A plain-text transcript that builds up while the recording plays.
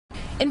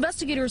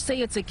Investigators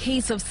say it's a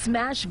case of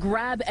smash,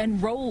 grab,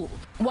 and roll.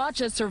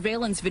 Watch a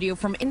surveillance video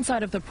from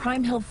inside of the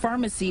Prime Hill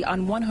Pharmacy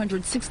on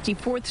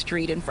 164th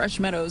Street in Fresh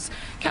Meadows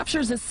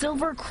captures a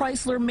silver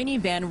Chrysler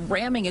minivan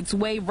ramming its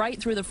way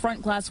right through the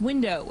front glass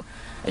window.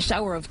 A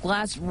shower of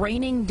glass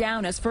raining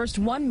down as first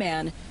one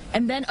man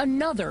and then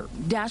another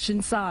dash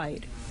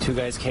inside. Two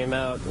guys came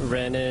out,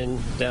 ran in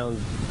down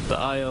the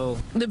aisle.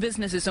 The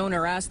business's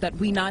owner asked that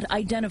we not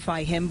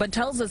identify him, but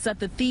tells us that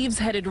the thieves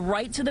headed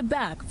right to the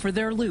back for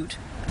their loot.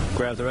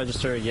 Grabbed the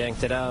register,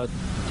 yanked it out,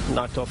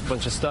 knocked off a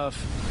bunch of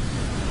stuff,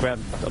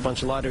 grabbed a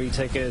bunch of lottery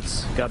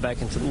tickets, got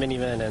back into the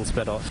minivan and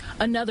sped off.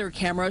 Another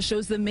camera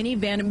shows the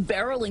minivan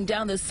barreling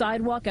down the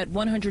sidewalk at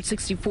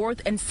 164th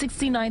and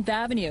 69th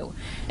Avenue.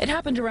 It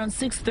happened around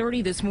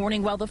 6:30 this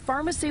morning while the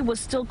pharmacy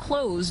was still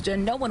closed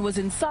and no one was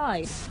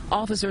inside.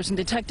 Officers and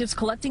detectives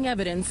collecting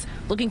evidence,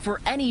 looking for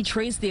any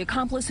trace the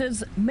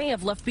accomplices may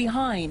have left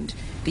behind.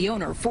 The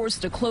owner,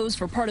 forced to close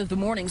for part of the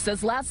morning,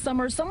 says last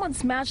summer someone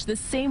smashed the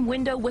same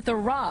window with a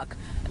rock.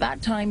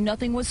 That time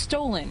nothing was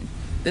stolen.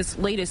 This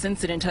latest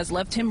incident has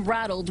left him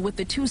rattled with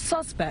the two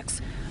suspects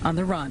on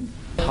the run.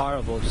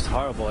 Horrible, just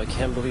horrible. I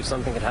can't believe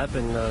something could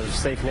happen in a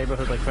safe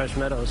neighborhood like Fresh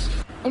Meadows.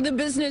 The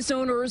business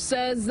owner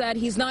says that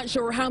he's not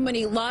sure how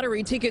many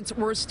lottery tickets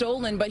were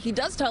stolen, but he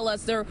does tell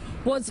us there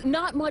was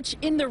not much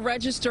in the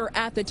register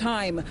at the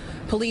time.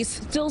 Police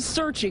still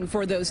searching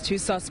for those two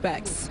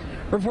suspects.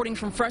 Reporting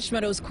from Fresh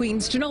Meadows,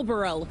 Queens, Janelle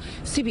Burrell,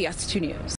 CBS2 News.